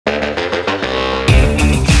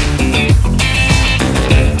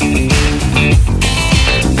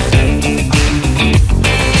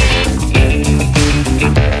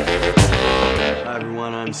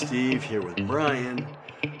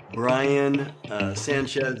Brian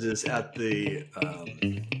Sanchez is at the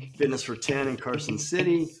Fitness for 10 in Carson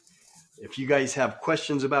City. If you guys have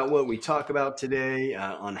questions about what we talk about today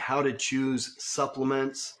on how to choose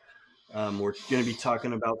supplements, we're going to be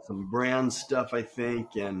talking about some brand stuff, I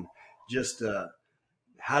think, and just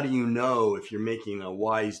how do you know if you're making a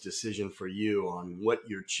wise decision for you on what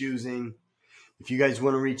you're choosing. If you guys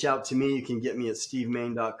want to reach out to me, you can get me at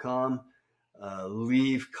stevemain.com.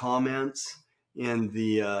 Leave comments in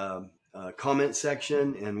the comment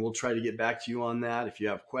section, and we'll try to get back to you on that if you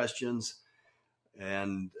have questions.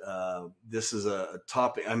 And this is a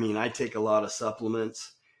topic. I mean, I take a lot of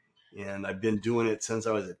supplements, and I've been doing it since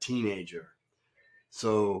I was a teenager.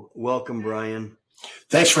 So welcome, Brian.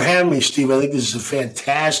 Thanks for having me, Steve. I think this is a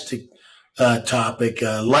fantastic topic.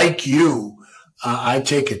 Like you, I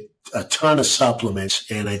take a ton of supplements,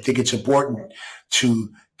 and I think it's important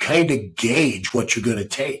to kind of gauge what you're going to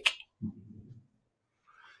take.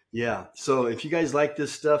 Yeah. So if you guys like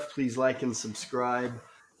this stuff, please like and subscribe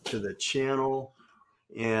to the channel.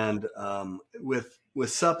 And with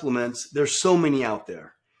supplements, there's so many out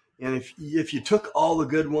there. And if you took all the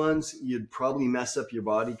good ones, you'd probably mess up your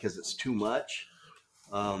body because it's too much.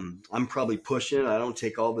 I'm probably pushing. I don't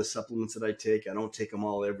take all the supplements that I take. I don't take them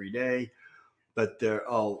all every day, but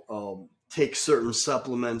I'll take certain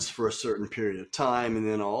supplements for a certain period of time, and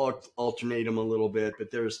then I'll alternate them a little bit. But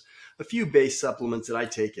there's a few base supplements that I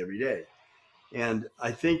take every day. And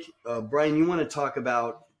I think, Brian, you want to talk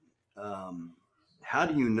about how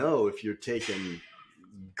do you know if you're taking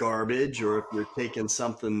garbage or if you're taking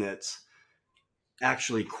something that's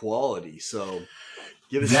actually quality? So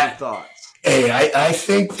give us your thoughts. Hey, I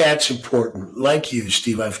think that's important. Like you,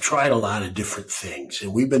 Steve, I've tried a lot of different things,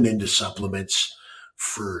 and we've been into supplements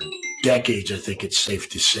for decades, I think it's safe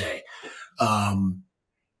to say.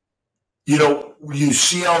 You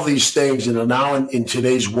see all these things, and now in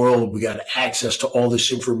today's world, we got access to all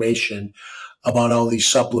this information about all these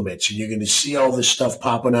supplements, and you're going to see all this stuff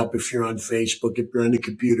popping up if you're on Facebook, if you're on the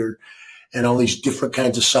computer, and all these different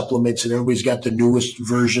kinds of supplements, and everybody's got the newest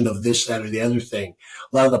version of this, that, or the other thing.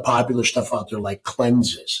 A lot of the popular stuff out there, like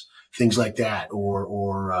cleanses, things like that,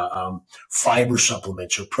 or fiber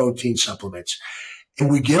supplements or protein supplements. And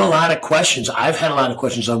we get a lot of questions. I've had a lot of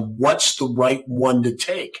questions on what's the right one to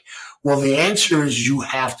take. Well, the answer is you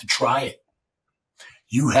have to try it.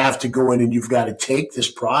 You have to go in and you've got to take this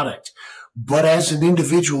product. But as an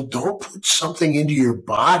individual, don't put something into your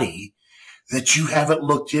body that you haven't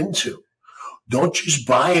looked into. Don't just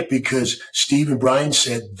buy it because Steve and Brian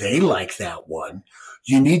said they like that one.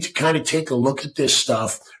 You need to kind of take a look at this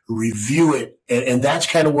stuff, review it. And that's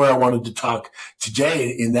kind of where I wanted to talk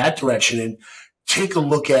today, in that direction. And take a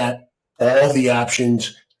look at all the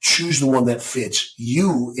options, choose the one that fits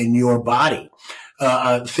you in your body.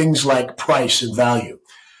 Things like price and value.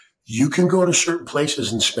 You can go to certain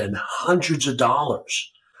places and spend hundreds of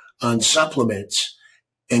dollars on supplements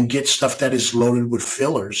and get stuff that is loaded with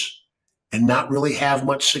fillers and not really have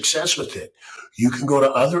much success with it. You can go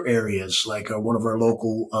to other areas like one of our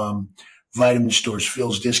local vitamin stores,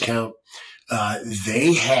 Phil's Discount.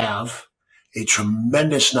 They have a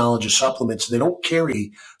tremendous knowledge of supplements. They don't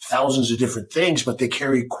carry thousands of different things, but they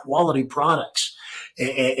carry quality products.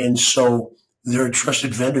 And so they're a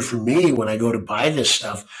trusted vendor for me when I go to buy this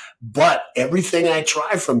stuff. But everything I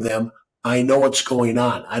try from them, I know what's going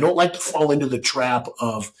on. I don't like to fall into the trap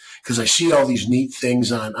of, because I see all these neat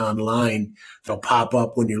things online that'll pop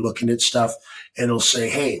up when you're looking at stuff, and it'll say,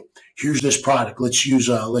 hey, here's this product. Let's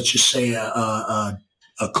just say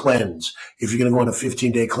a cleanse. If you're going to go on a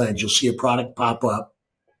 15-day cleanse, you'll see a product pop up.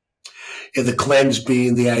 And the cleanse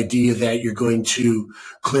being the idea that you're going to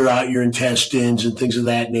clear out your intestines and things of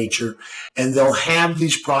that nature. And they'll have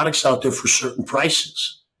these products out there for certain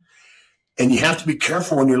prices. And you have to be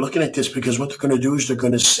careful when you're looking at this, because what they're going to do is they're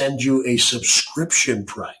going to send you a subscription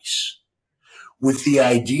price with the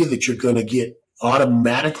idea that you're going to get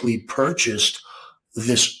automatically purchased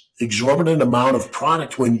this exorbitant amount of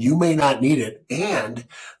product when you may not need it, and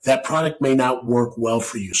that product may not work well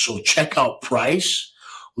for you. So check out price,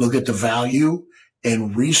 look at the value,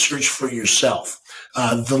 and research for yourself.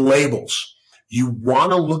 The labels. You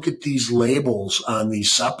want to look at these labels on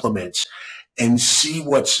these supplements and see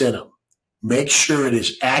what's in them. Make sure it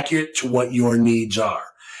is accurate to what your needs are.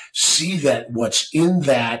 See that what's in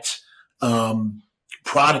that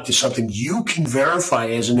product is something you can verify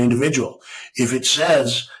as an individual. If it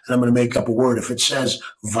says, and I'm going to make up a word, if it says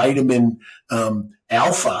vitamin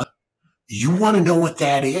alpha, you want to know what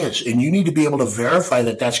that is, and you need to be able to verify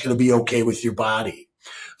that that's going to be okay with your body.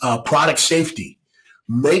 Product safety.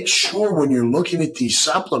 Make sure when you're looking at these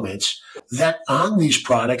supplements that on these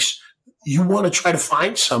products, you want to try to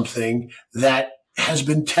find something that has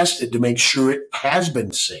been tested to make sure it has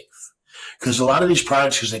been safe. Because a lot of these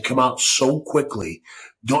products, because they come out so quickly,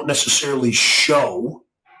 don't necessarily show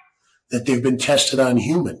that they've been tested on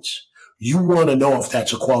humans. You want to know if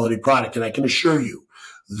that's a quality product. And I can assure you,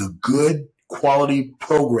 the good quality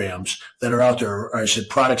programs that are out there, or I said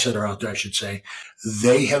products that are out there, I should say,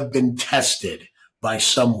 they have been tested by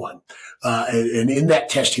someone. And in that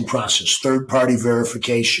testing process, third-party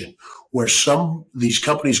verification, where these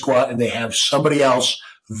companies go out and they have somebody else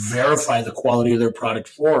verify the quality of their product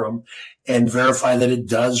for them and verify that it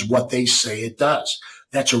does what they say it does.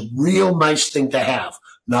 That's a real nice thing to have.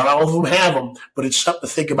 Not all of them have them, but it's something to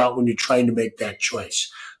think about when you're trying to make that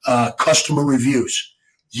choice. Customer reviews.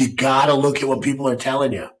 You got to look at what people are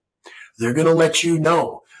telling you. They're going to let you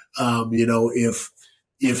know,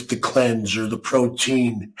 if the cleanse or the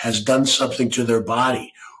protein has done something to their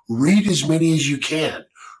body. Read as many as you can.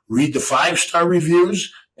 Read the 5-star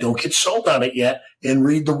reviews. Don't get sold on it yet. And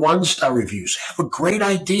read the 1-star reviews. Have a great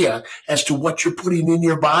idea as to what you're putting in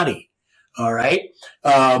your body. All right.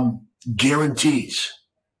 Guarantees.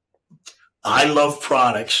 I love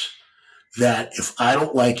products that if I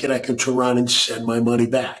don't like it, I can turn around and send my money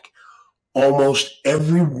back. Almost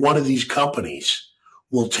every one of these companies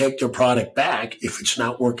will take their product back if it's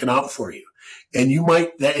not working out for you. And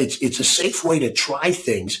it's a safe way to try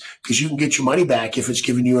things because you can get your money back if it's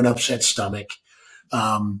giving you an upset stomach,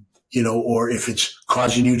 or if it's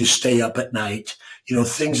causing you to stay up at night,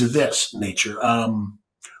 things of this nature.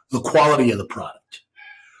 The quality of the product.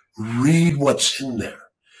 Read what's in there.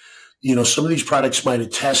 Some of these products might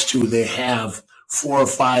attest to they have 4 or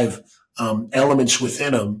 5 elements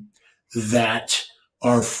within them that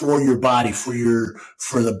are for your body,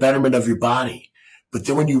 for the betterment of your body. But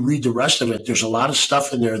then when you read the rest of it, there's a lot of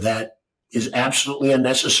stuff in there that is absolutely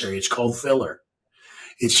unnecessary. It's called filler.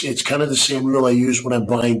 It's kind of the same rule I use when I'm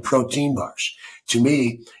buying protein bars. To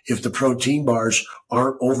me, if the protein bars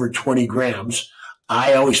aren't over 20 grams,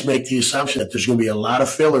 I always make the assumption that there's going to be a lot of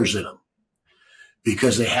fillers in them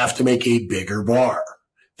because they have to make a bigger bar.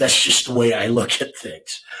 That's just the way I look at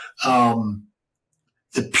things.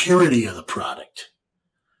 The purity of the product.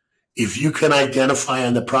 If you can identify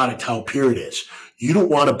on the product how pure it is, you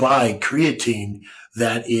don't want to buy creatine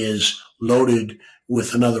that is loaded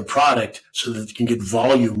with another product so that it can get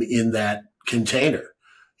volume in that container.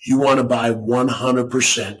 You want to buy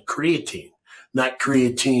 100% creatine, not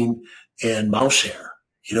creatine and mouse hair.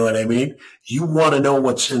 You know what I mean? You want to know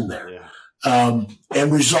what's in there. Yeah.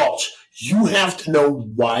 And results. You have to know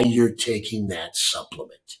why you're taking that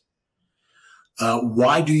supplement.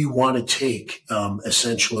 Why do you want to take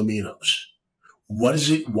essential aminos? What is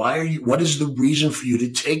it? What is the reason for you to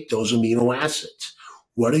take those amino acids?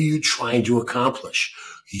 What are you trying to accomplish?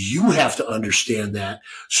 You have to understand that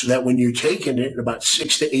so that when you're taking it in about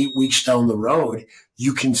 6 to 8 weeks down the road,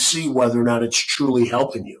 you can see whether or not it's truly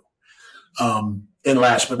helping you. And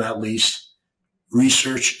last but not least,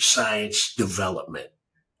 research, science, development.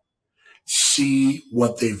 See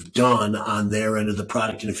what they've done on their end of the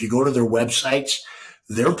product. And if you go to their websites,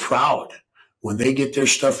 they're proud. When they get their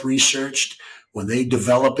stuff researched, when they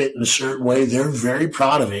develop it in a certain way, they're very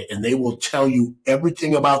proud of it. And they will tell you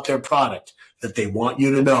everything about their product that they want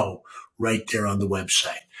you to know right there on the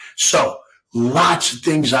website. So lots of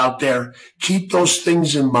things out there. Keep those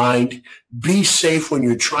things in mind. Be safe when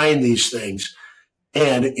you're trying these things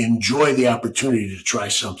and enjoy the opportunity to try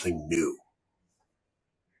something new.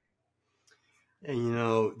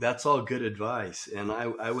 And that's all good advice. And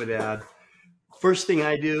I would add, first thing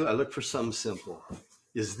I do, I look for something simple.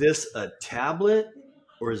 Is this a tablet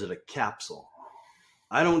or is it a capsule?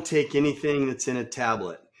 I don't take anything that's in a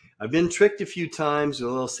tablet. I've been tricked a few times.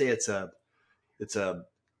 They'll say it's a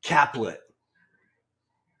caplet.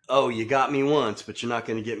 Oh, you got me once, but you're not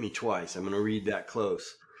going to get me twice. I'm going to read that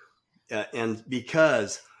close. And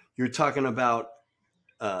because you're talking about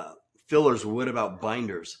fillers, what about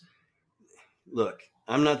binders? Look,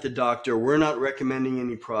 I'm not the doctor. We're not recommending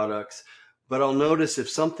any products, but I'll notice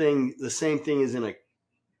if the same thing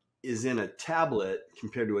is in a tablet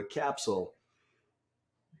compared to a capsule,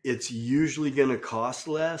 it's usually going to cost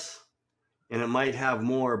less and it might have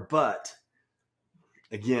more. But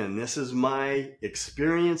again, this is my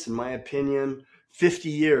experience and my opinion, 50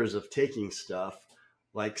 years of taking stuff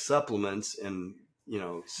like supplements and,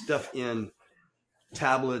 stuff in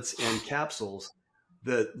tablets and capsules.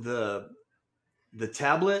 The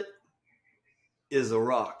tablet is a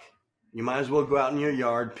rock. You might as well go out in your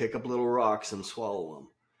yard, pick up little rocks and swallow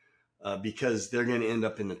them because they're going to end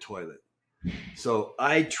up in the toilet. So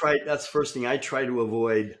that's the first thing I try to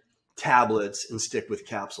avoid tablets and stick with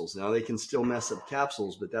capsules. Now they can still mess up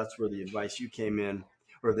capsules, but that's where the advice you came in,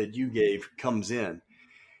 or that you gave, comes in.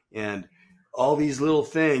 And all these little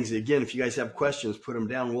things, again, if you guys have questions, put them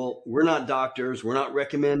down. Well, we're not doctors. We're not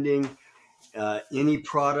recommending any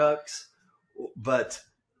products, but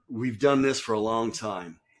we've done this for a long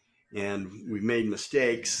time and we've made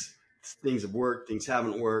mistakes. Things have worked, things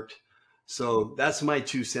haven't worked. So that's my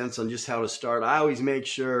 2 cents on just how to start. I always make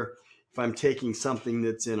sure if I'm taking something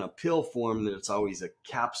that's in a pill form, that it's always a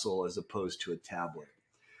capsule as opposed to a tablet.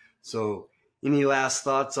 So any last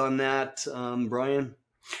thoughts on that, Brian?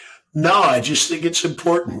 No, I just think it's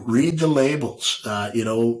important. Read the labels.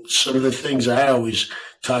 Some of the things I always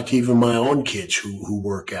talk to even my own kids who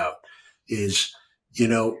work out is,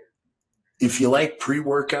 if you like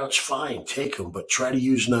pre-workouts, fine, take them, but try to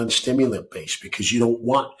use non-stimulant based, because you don't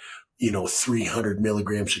want, 300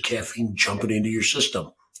 milligrams of caffeine jumping into your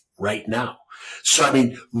system right now. So,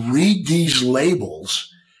 read these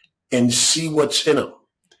labels and see what's in them.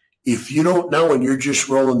 If you don't know and you're just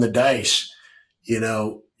rolling the dice,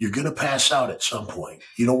 you're going to pass out at some point.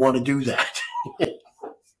 You don't want to do that.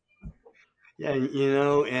 Yeah,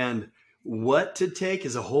 and what to take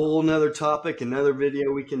is a whole nother topic, another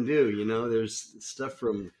video we can do. There's stuff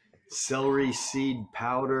from celery seed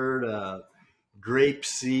powder to grape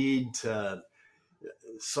seed to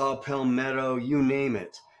saw palmetto, you name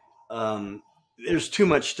it. There's too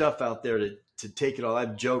much stuff out there to take it all.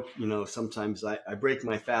 I've joked, sometimes I break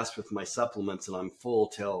my fast with my supplements and I'm full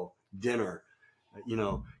till dinner,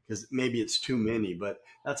 because maybe it's too many, but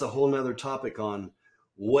that's a whole nother topic on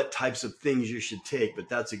what types of things you should take, but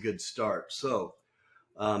that's a good start. So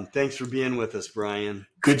thanks for being with us, Brian.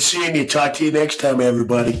 Good seeing you. Talk to you next time,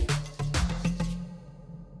 everybody.